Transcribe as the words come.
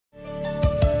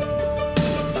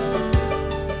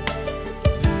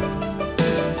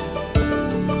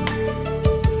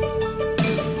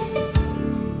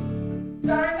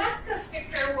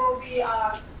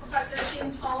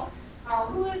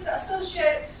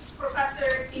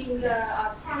professor in the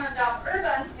Department of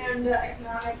Urban and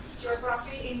Economic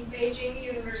Geography in Beijing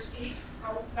University.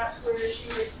 That's where she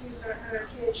received her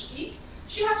PhD.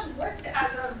 She has worked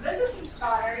as a visiting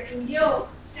scholar in Yale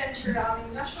Center of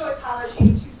Industrial Ecology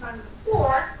in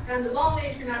 2004 and the London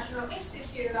International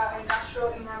Institute of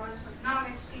Industrial Environmental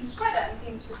Economics in Sweden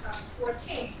in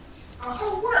 2014.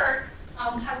 Her work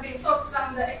has been focused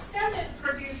on the extended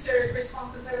producer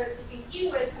responsibility in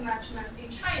e-waste management in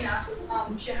China.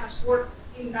 She has worked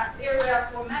in that area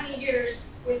for many years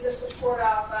with the support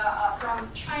of from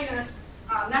China's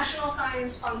National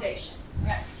Science Foundation.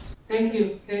 Right. Thank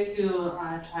you,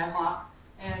 Chaihua.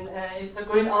 And it's a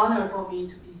great honor for me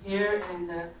to be here and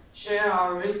share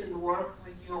our recent works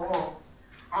with you all.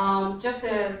 Just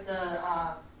as the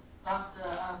last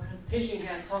presentation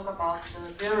has talked about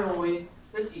the zero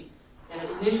waste city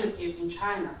initiatives in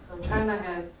China. So China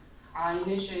has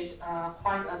initiated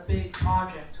quite a big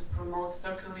project to promote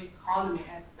circular economy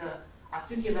at the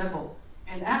city level.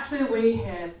 And actually we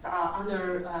have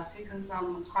undertaken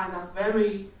some kind of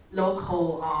very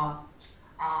local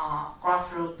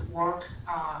grassroots work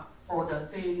for the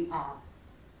same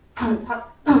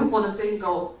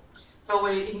goals. So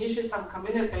we initiated some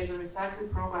community-based recycling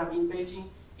program in Beijing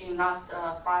in last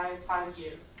five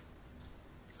years.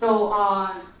 So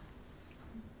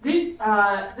we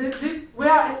are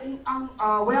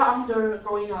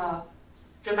undergoing a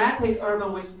dramatic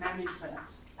urban waste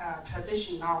management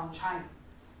transition now in China.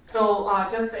 So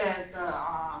just as the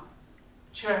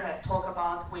chair has talked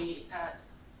about, we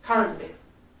currently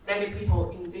many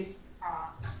people in this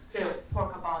field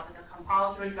talk about the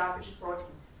compulsory garbage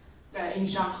sorting in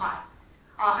Shanghai.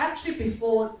 Actually,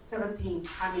 before 17,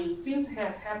 things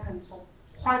has happened for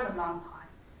quite a long time.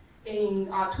 In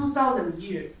 2000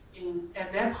 years,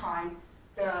 at that time,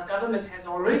 the government has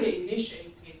already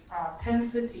initiated 10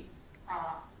 cities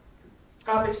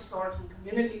garbage sorting,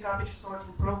 community garbage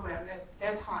sorting program at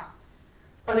that time.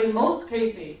 But in most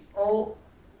cases, all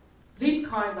these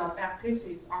kind of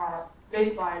activities are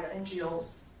led by the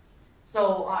NGOs.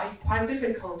 So it's quite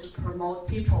difficult to promote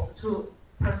people, to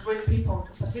persuade people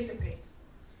to participate.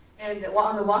 And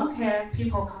on the one hand,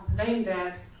 people complain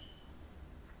that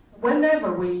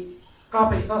whenever we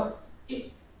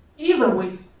even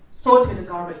we sorted the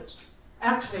garbage,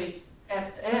 actually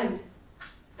at the end,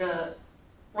 the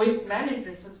waste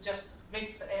managers just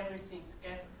mix everything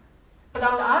together. But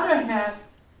on the other hand,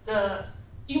 the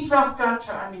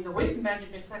infrastructure, the waste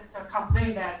management sector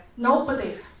complain that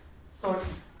nobody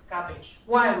sorting garbage.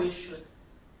 Why we should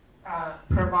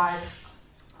provide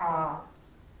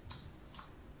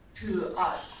to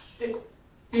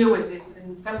deal with it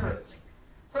separately.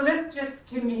 So that just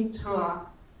came into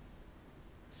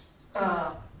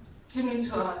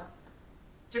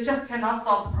just cannot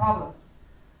solve the problems.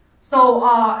 So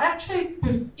actually,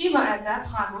 even at that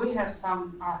time, we have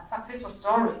some successful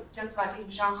story. Just like in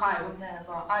Shanghai, we have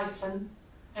iFun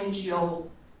NGO.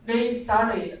 They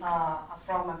started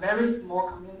from a very small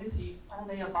communities,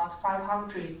 only about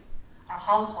 500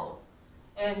 households.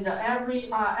 And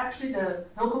actually the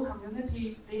local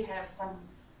communities, they have some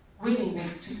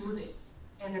willingness to do this.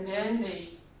 And then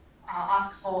they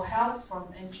ask for help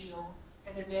from NGO,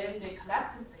 and then they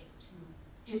collectively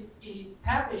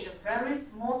establish a very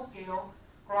small-scale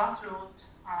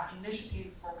grassroots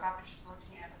initiative for garbage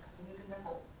sorting at the community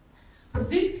level. But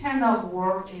this kind of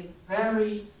work is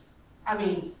very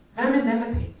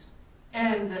limited.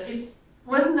 And it's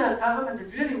when the government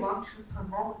really want to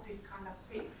promote this kind of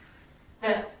things,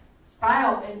 the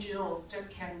style of NGOs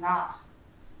just cannot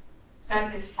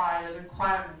satisfy the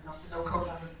requirement of the local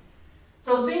government.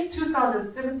 So since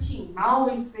 2017, now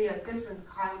we see a different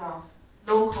kind of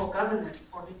local governance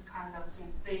for this kind of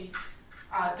things. They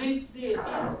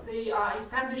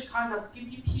establish kind of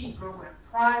PPP program,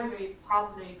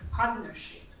 private-public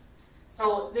partnership.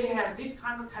 So they have this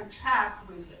kind of contract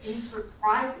with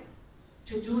enterprises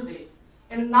to do this.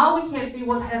 And now we can see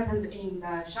what happened in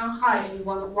Shanghai.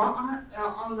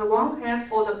 On the one hand,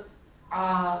 for the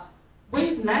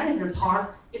waste management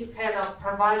part, it's kind of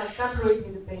provide a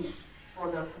separated bins for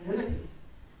the communities.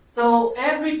 So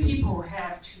every people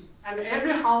have to,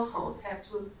 every household have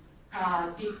to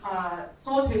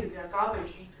sorted their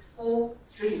garbage into 4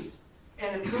 streams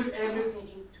and put everything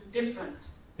into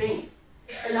different bins.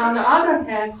 And on the other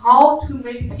hand, how to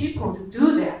make people to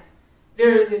do that?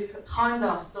 There is this kind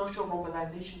of social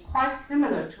mobilization, quite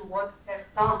similar to what is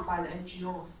done by the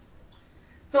NGOs.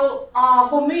 So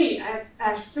for me,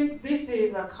 I think this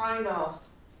is a kind of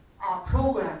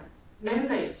program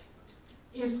mainly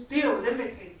is still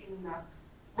limited in the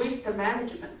waste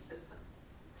management system.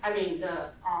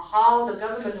 How the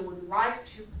government would like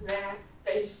to plan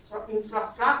the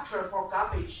infrastructure for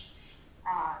garbage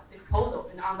disposal,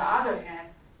 and on the other hand,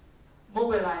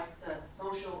 mobilize the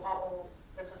social or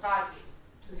the societies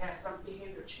to have some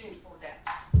behavior change for that.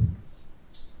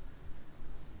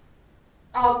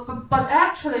 But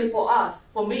actually for us,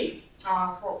 for me,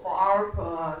 for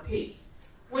our team,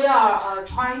 we are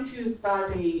trying to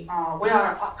study, we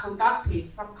are conducting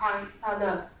some kind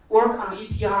of work on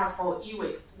EPR for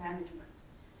e-waste management.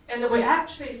 And we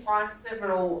actually find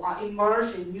several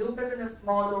emerging new business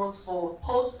models for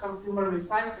post-consumer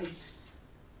recycling,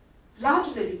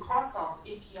 largely because of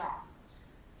EPR.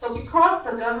 So because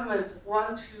the government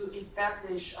wants to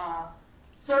establish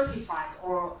certified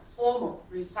or formal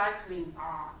recycling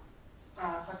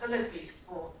facilities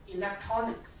for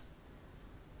electronics,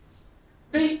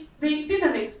 they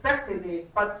didn't expect this,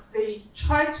 but they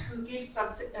tried to give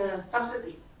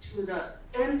subsidy to the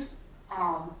end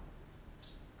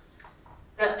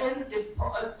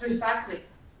recycling,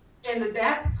 and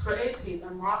that created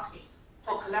a market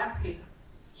for collected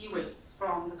e-waste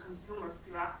from the consumers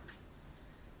directly.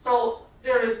 So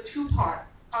there is two parts.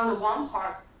 On the one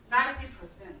part,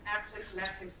 90% actually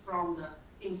collected from the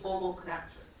informal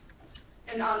collectors,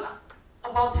 and on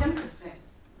about 10%,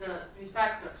 the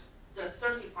recyclers, the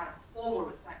certified formal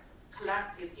recyclers,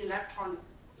 collected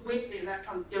waste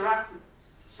electronics directly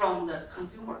from the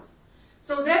consumers.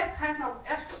 So that kind of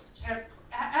efforts has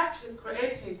actually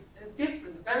created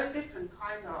very different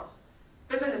kind of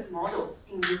business models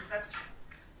in this sector.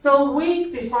 So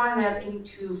we define that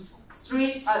into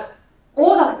three,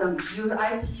 all of them use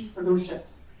IT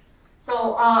solutions.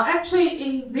 So actually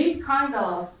in this kind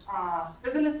of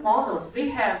business models, they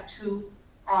have to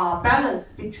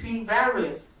balance between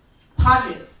various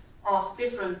targets of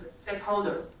different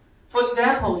stakeholders. For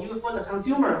example, for the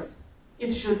consumers,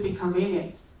 it should be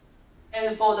convenience.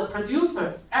 And for the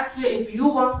producers, actually, if you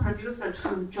want producer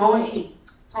to join in,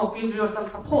 to give you some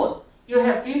support, you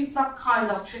have to give some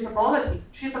kind of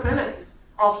traceability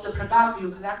of the product you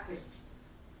collected.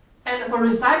 And for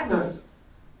recyclers,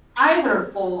 either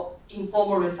for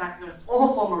informal recyclers or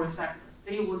formal recyclers,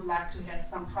 they would like to have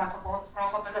some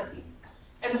profitability.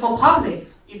 And for public,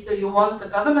 if you want the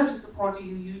government to support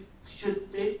you, you should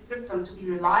this system to be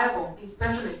reliable,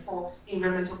 especially for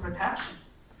environmental protection.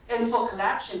 And for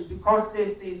collection, because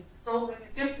this is so many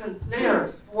different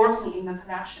players working in the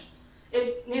collection,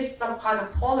 it needs some kind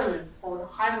of tolerance for the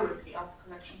hybridity of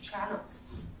collection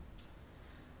channels.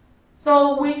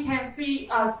 So we can see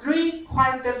three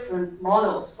quite different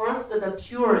models. First, the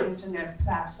pure internet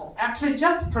platform. Actually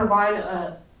just provide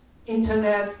an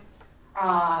internet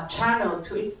channel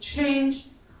to exchange,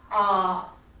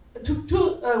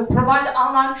 to provide an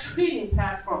online trading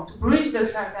platform to bridge the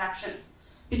transactions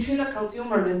between the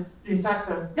consumer and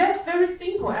recyclers. That's very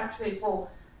simple actually for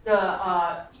the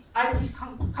IT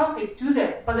companies do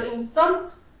that, but in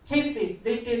some cases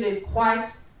they did it quite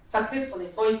successfully.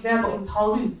 For example, in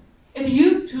Taolu, it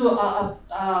used to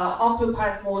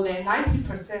occupy more than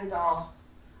 90%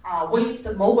 of waste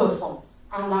mobile phones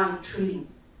online trading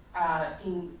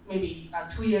in maybe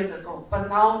 2 years ago, but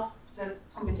now the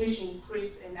competition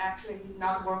increased and actually did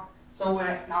not work so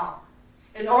well now.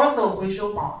 And also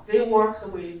Weishobao, they worked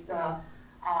with the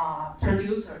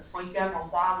producers, for example,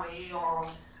 Huawei or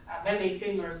many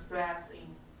famous brands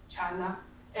in China,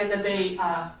 and they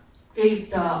gave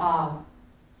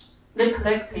they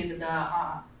collected the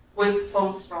waste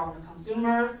phones from the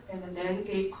consumers and then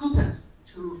gave coupons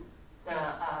to the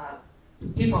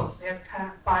people that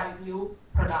can buy new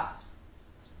products.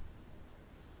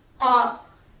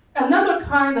 Another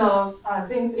kind of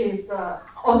things is the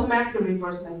automatic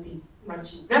reverse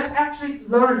merging. That actually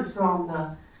learned from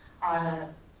the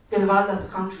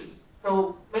developed countries.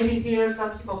 So maybe here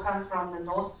some people come from the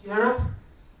North Europe,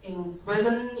 in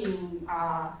Sweden, in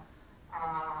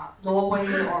Norway,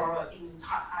 or in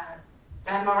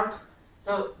Denmark.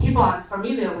 So people are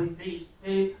familiar with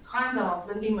this kind of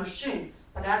vending machine,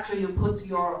 but actually you put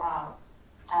your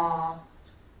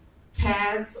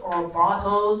cans or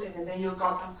bottles, and then you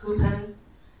got some coupons.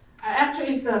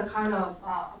 Actually, it's a kind of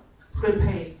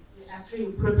prepaid. Actually,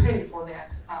 you prepay for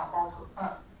that bottle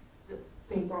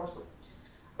things also.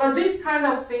 But these kind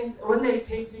of things, when they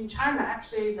came to China,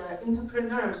 actually the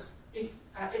entrepreneurs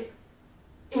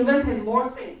invented more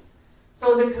things.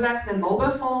 So they collected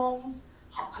mobile phones,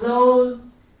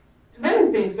 clothes,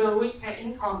 many things. So we can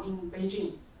income in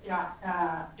Beijing.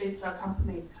 Yeah, it's a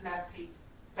company collected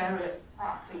various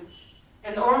things.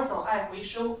 And also, we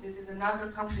show this is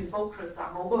another company focused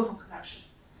on mobile phone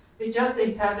collections. They just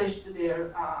established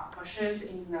their machines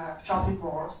in shopping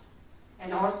malls,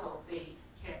 and also they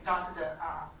got the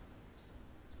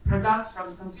product from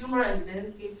the consumer and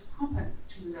then gives coupons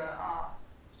to the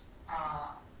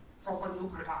for new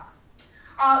products.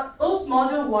 Both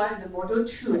Module 1 and Module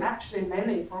 2 actually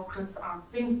mainly focus on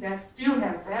things that still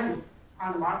have value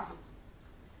on the market.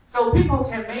 So people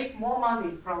can make more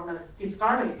money from the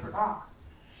discarded products.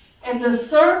 And the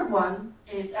third one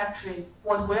is actually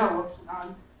what we are working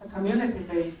on, a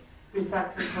community-based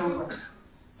recycling program.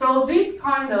 So these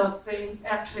kind of things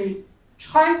actually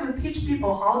try to teach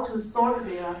people how to sort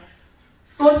their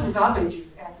sorting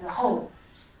garbages at their home.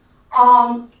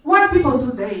 Why people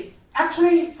do this?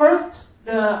 Actually, first,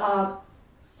 the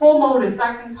formal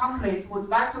recycling companies would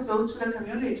like to go to the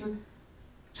community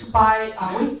to buy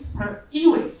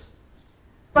e-waste.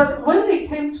 But when they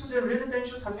came to the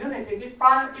residential community, they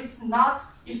found it's not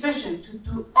efficient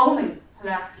to only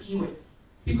collect e-waste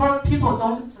because people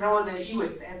don't throw the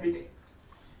e-waste every day.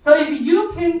 So if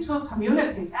you came to a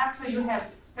community, actually you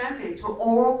have expanded to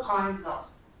all kinds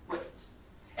of waste.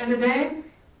 And then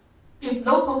if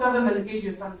local government gives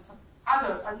you some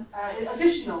other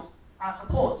additional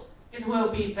support, it will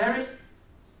be very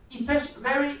efficient,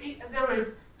 there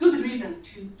is good reason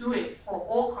to do it for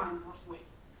all kinds of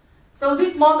waste. So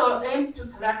this model aims to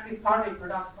collect discarded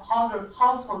products for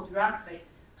household directly,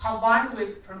 combined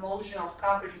with promotion of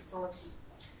garbage sorting.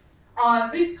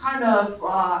 This kind of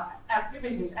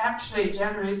activities actually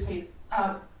generated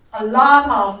a lot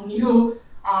of new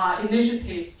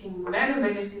initiatives in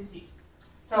many cities.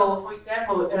 So, for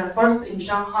example, first in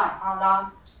Shanghai,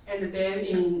 Ala, and then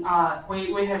in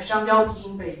we have Shangjiaopi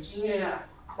in Beijing,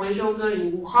 Huizhouge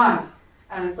in Wuhan,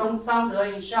 and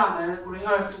Songde in Xiamen, Green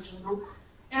Earth in Chengdu.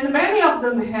 And many of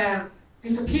them have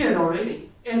disappeared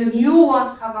already, and new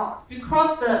ones come out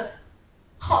because the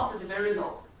cost is very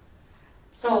low.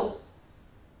 So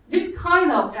this kind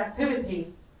of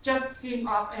activities just came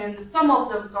up, and some of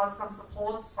them got some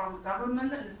support from the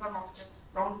government, and some of just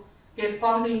don't get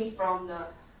funding from the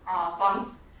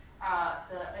funds,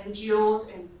 the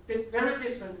NGOs, and very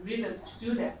different reasons to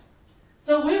do that.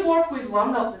 So we work with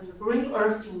one of them, the Green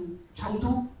Earth in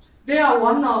Chengdu. They are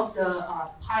one of the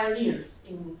pioneers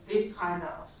in this kind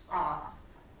of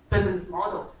business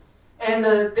model. And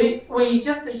we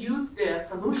just use their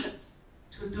solutions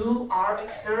to do our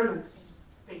experiment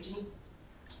in Beijing.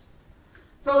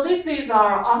 So this is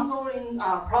our ongoing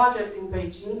project in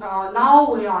Beijing.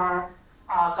 Now we are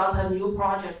got a new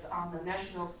project on the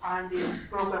National R&D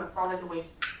Program Solid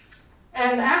Waste.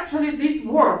 And actually this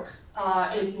work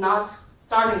is not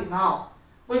starting now.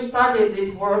 We started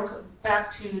this work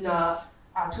back to the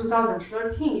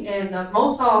 2013, and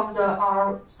most of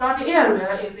our study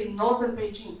area is in northern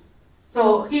Beijing.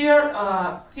 So here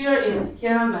is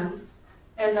Tiananmen,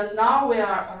 and now we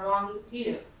are around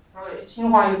here for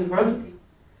Tsinghua University.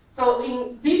 So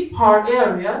in these part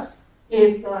areas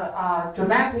is the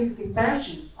dramatic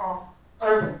expansion of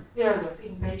urban areas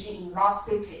in Beijing in last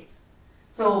decades.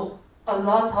 So a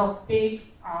lot of big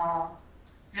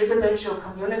residential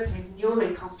communities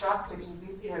newly constructed in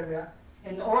this area,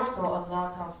 and also a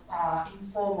lot of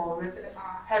informal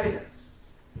habitats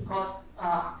because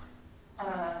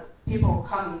people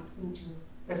coming into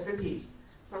the cities.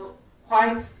 So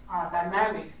quite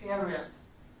dynamic areas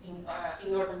in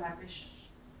urbanization.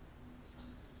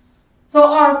 So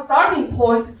our starting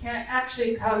point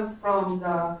actually comes from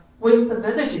the waste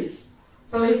villages.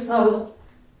 So it's around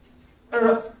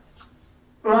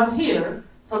here.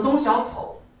 So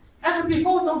Dongxiaokou. Actually,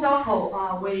 before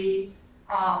Dongxiaokou, we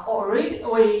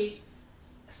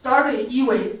started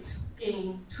e-waste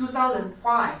in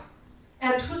 2005.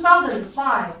 And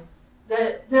 2005,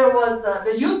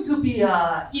 there used to be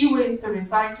a e-waste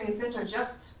recycling center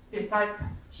just besides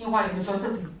Tsinghua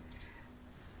University.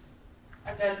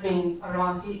 And that being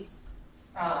around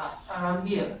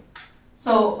here.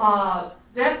 So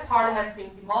that part has been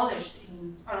demolished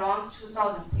in around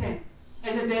 2010.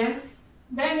 And then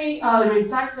many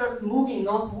recyclers moving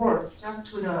northward just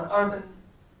to the urban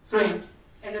frame.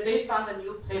 And they found a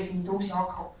new place in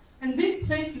Dongxiaokou. And this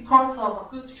place, because of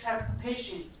good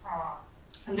transportation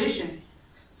conditions,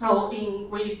 so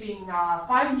within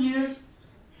 5 years,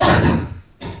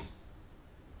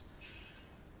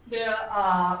 there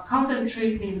are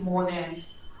concentrated more than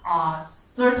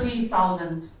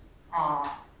 30,000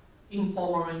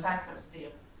 informal recyclers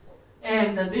there.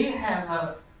 And they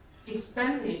have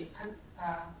expanded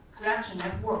collection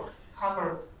network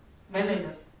cover mainly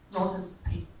the northern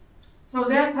city. So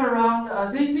that's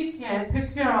around, they can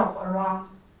take care of around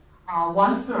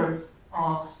 1/3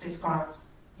 of discards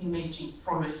in Beijing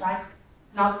for recycling,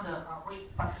 not the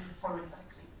waste, but for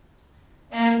recycling.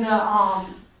 And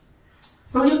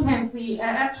so you can see,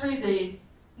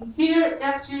 here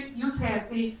you can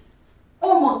see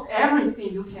almost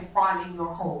everything you can find in your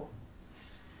home.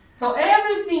 So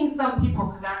everything some people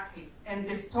collected and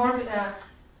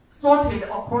sorted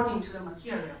according to the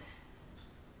materials.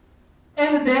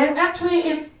 And then actually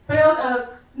it's built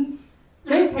a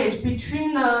linkage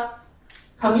between the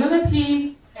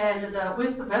communities and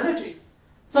with the villages.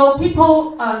 So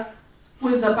people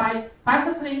with the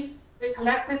bicycling, they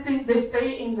collect this thing, they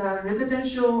stay in the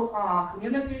residential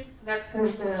communities, collect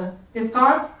the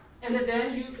discard, and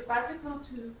then use the bicycle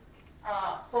to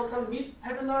for some meat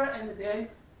peddler, and then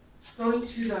going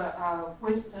to the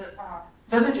with the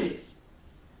villages.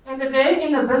 And then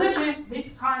in the villages,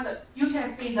 this kind of, you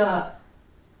can see the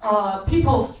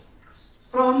people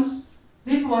from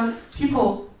this one,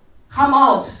 people come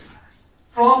out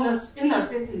from the inner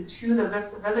city to the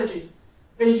west villages.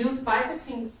 They use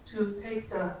bicycles to take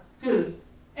the goods.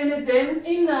 And then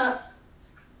in the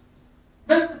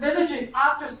west villages,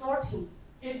 after sorting,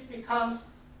 it becomes,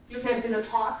 you can see the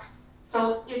truck.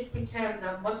 So it became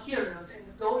the materials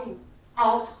and going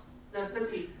out the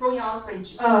city, going out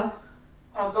Beijing,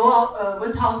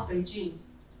 went out Beijing.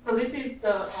 So this is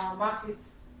the market,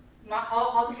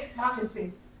 how to get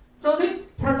marketing. So these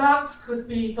products could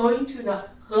be going to the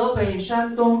Hebei,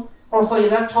 Shandong, or for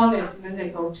electronics, then they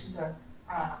go to the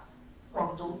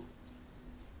Guangdong,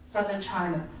 southern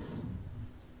China.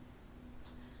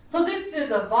 So this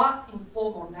is a vast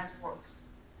informal network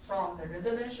from the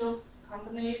residential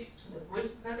companies to the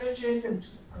waste villages and to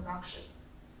the productions.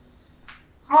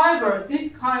 However,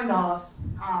 this kind of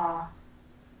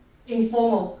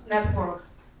informal network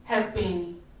has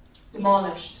been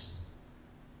demolished.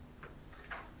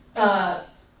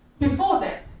 Before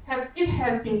that, it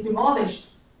has been demolished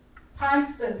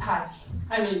times and times.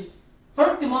 I mean,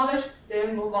 first demolish,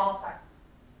 then move outside.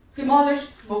 Demolish,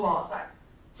 move outside.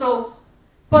 So,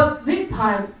 but this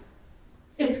time,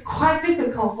 it's quite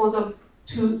difficult for them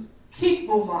to keep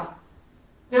moving on.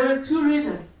 There is two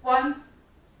reasons. One,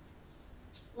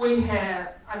 we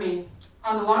have, I mean,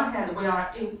 on the one hand, we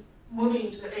are moving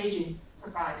into the aging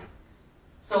society,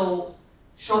 so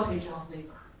shortage of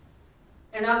labor.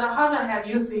 And on the other hand,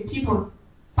 you see people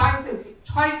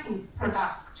bicycling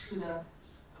products to the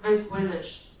waste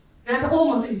village. That's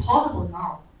almost impossible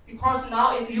now, because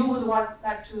now if you would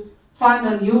like to find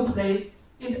a new place,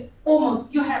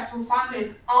 you have to find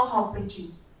it out of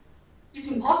Beijing. It's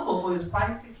impossible for you to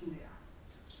bicycle there.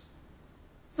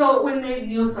 So we need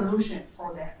new solutions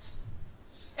for that.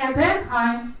 At that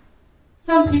time,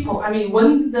 some people, I mean,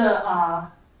 when the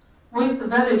waste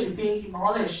village being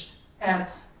demolished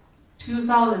at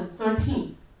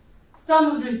 2013,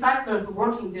 some recyclers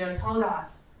working there told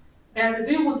us that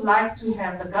they would like to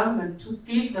have the government to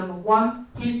give them one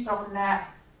piece of land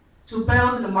to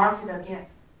build the market again.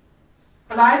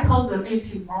 But I told them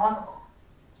it's impossible,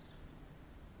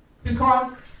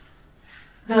 because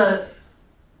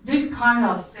these kind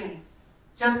of things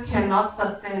just cannot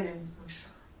sustain in the future.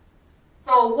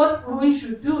 So what we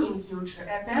should do in the future,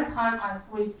 at that time,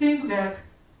 we think that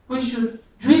we should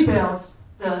rebuild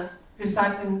the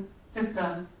recycling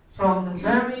system from the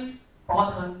very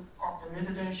bottom of the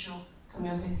residential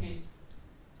communities.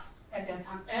 At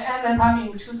that time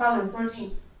in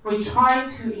 2013, we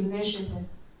tried to initiate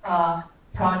a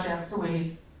project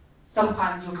with some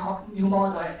kind of new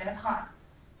model at that time.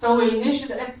 So we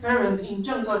initiated an experiment in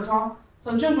Zhenggezhuang.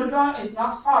 So Zhenggezhuang is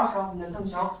not far from the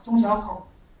Dongxiaokou.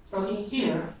 So in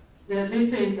here,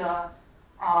 this is the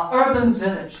urban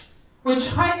village. We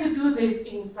try to do this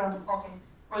in some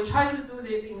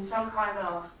kind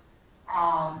of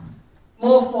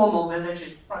more formal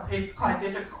villages, but it's quite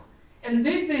difficult. And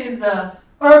this is the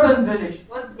urban village.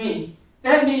 What does it mean?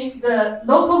 That means the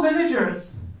local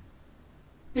villagers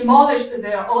demolished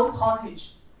their old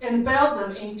cottage and built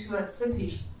them into a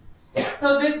city.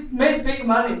 So they made big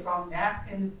money from that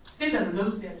and didn't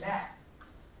lose their land.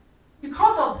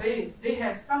 Because of this, they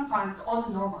have some kind of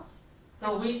autonomous.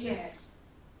 So we can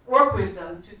work with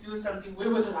them to do something we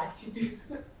would like to do.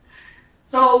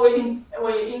 So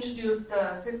we introduced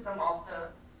the system of the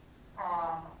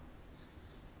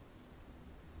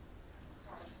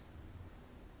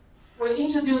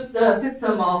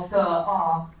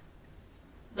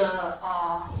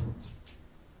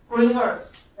green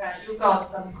earth. You got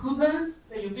some coupons,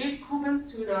 then you give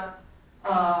coupons to the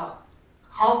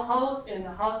households, and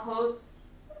the households,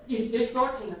 if they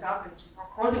sort in the garbage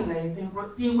accordingly, they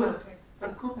will get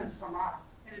some coupons from us,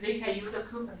 and they can use the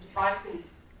coupon to buy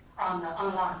things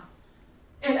online.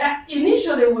 And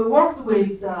initially, we worked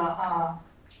with the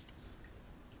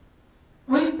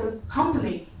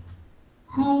company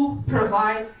who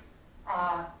provide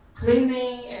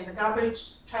cleaning and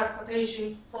garbage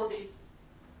transportation for this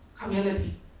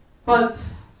community.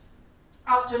 But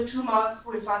after 2 months,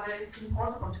 we found that it's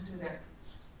impossible to do that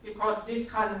because this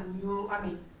kind of new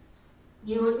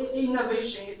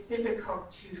innovation is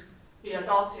difficult to be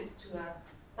adopted to an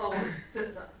old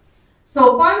system.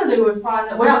 So finally, we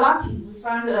are lucky. We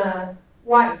found a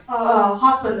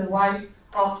husband and wife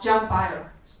of junk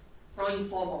buyer, so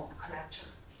informal collector.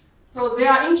 So they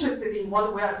are interested in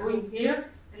what we are doing here,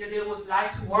 and they would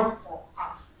like to work for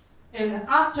us. And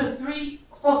after 3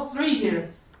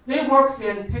 years, they work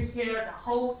here and take care of the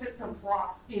whole system for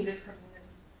us in this community.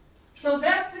 So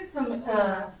that system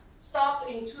stopped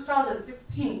in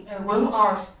 2016, and when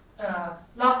our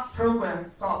last program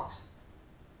stopped.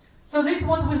 So this is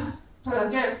what we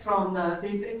get from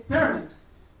this experiment.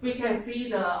 We can see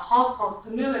the household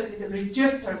community, the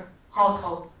registered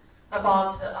households.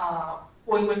 About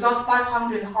we got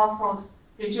 500 households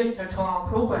registered to our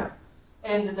program,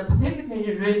 and the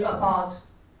participation rate about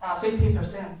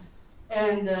 50%,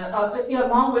 and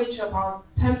among which about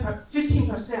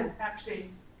 15% actually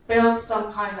built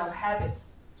some kind of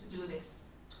habits to do this.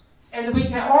 And we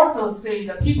can also see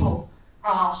the people,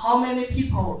 how many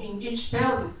people in each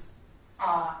buildings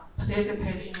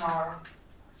participate in our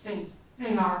things,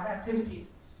 in our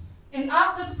activities. And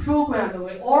after the program,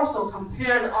 we also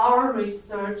compared our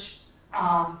research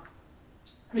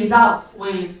results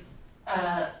with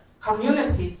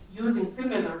communities using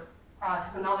similar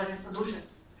technology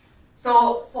solutions.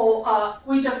 So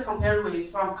we just compared with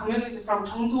from communities from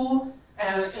Chengdu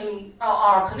and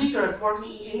our colleagues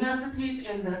working in inner cities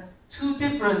and the 2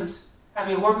 different,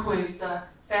 work with the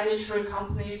sanitary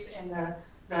companies and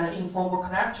the informal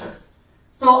collectors.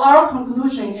 So our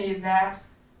conclusion is that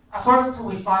first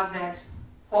we found that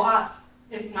for us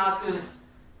it's not good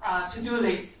to do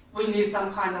this. We need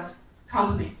some kind of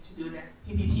companies to do that,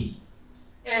 PPP.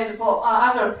 And for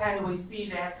other kind, we see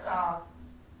that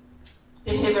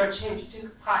behavior change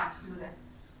takes time to do that.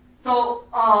 So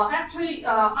actually,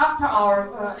 after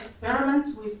our experiment,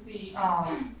 we see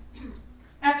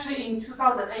actually in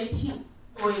 2018,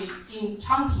 in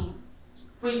Changping,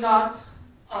 we got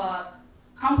a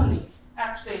company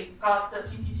actually got the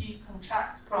PPP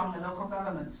contract from the local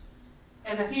government.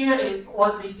 And here is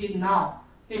what they did now.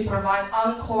 They provide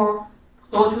encore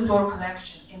door-to-door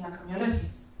collection in the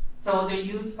communities. So they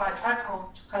use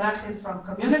bicycles to collect it from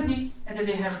community, and then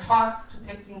they have trucks to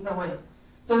take things away.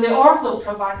 So they also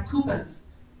provide coupons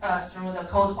through the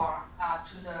code bar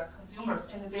to the consumers,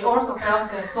 and they also build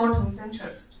the sorting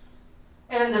centers.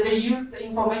 And they use the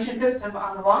information system.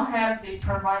 On the one hand, they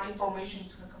provide information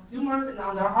to the consumers, and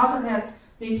on the other hand,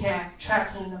 they can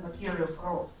track in the material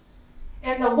flows.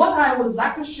 And what I would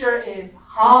like to share is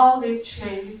how this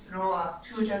changes through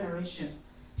 2 generations.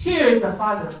 Here is the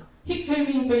father. He came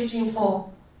in Beijing for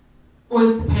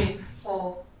waste paid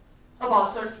for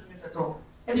about 30 years ago.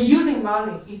 And using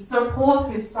money, he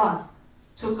supported his son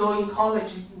to go in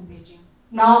colleges in Beijing.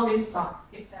 Now this son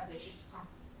established his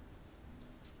company.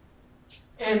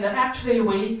 And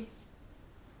actually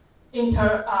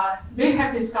they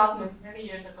have discussed it many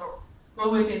years ago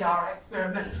when we did our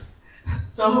experiment.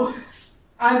 So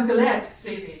I'm glad to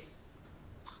see this.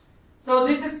 So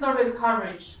this is service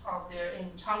coverage of there in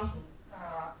Changping.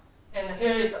 And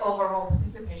here is overall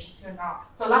participation till now.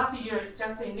 So last year,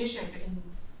 just initiated in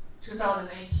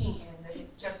 2018, and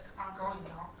it's just ongoing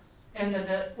now. And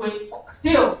we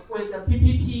still, with the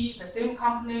PPP, the same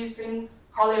company, same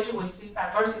college, we see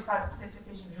diversified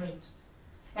participation rate.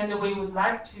 And we would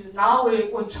like to, now we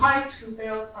try to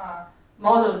build a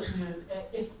model to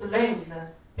explain the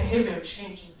behavior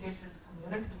change in different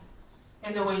communities.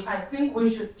 And I think we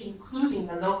should include in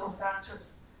the local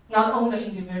factors, not only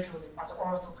individually, but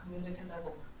also community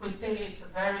level. We think it's a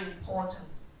very important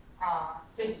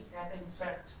thing that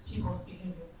affect people's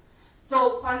behavior.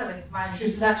 So finally, my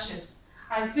reflections.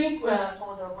 I think for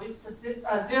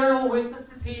the zero waste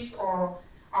cities or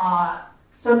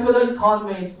circular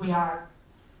economies, we are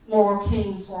more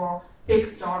keen for big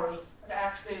stories. But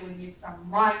actually, we need some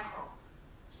micro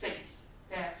things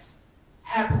that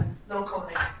happen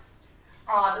locally.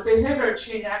 The behavior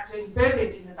change actually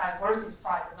embedded in the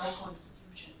diversified local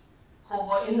institutions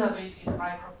for innovative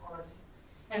micro policy.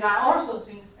 And I also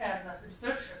think as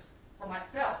researchers, for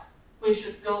myself, we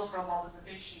should go from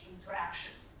observation into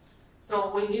actions.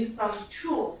 So we need some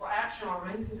tool for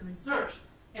action-oriented research,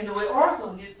 and we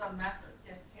also need some methods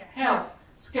that can help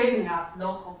scaling up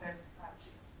local best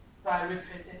practices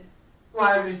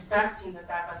while respecting the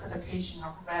diversification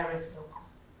of various local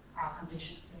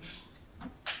conditions.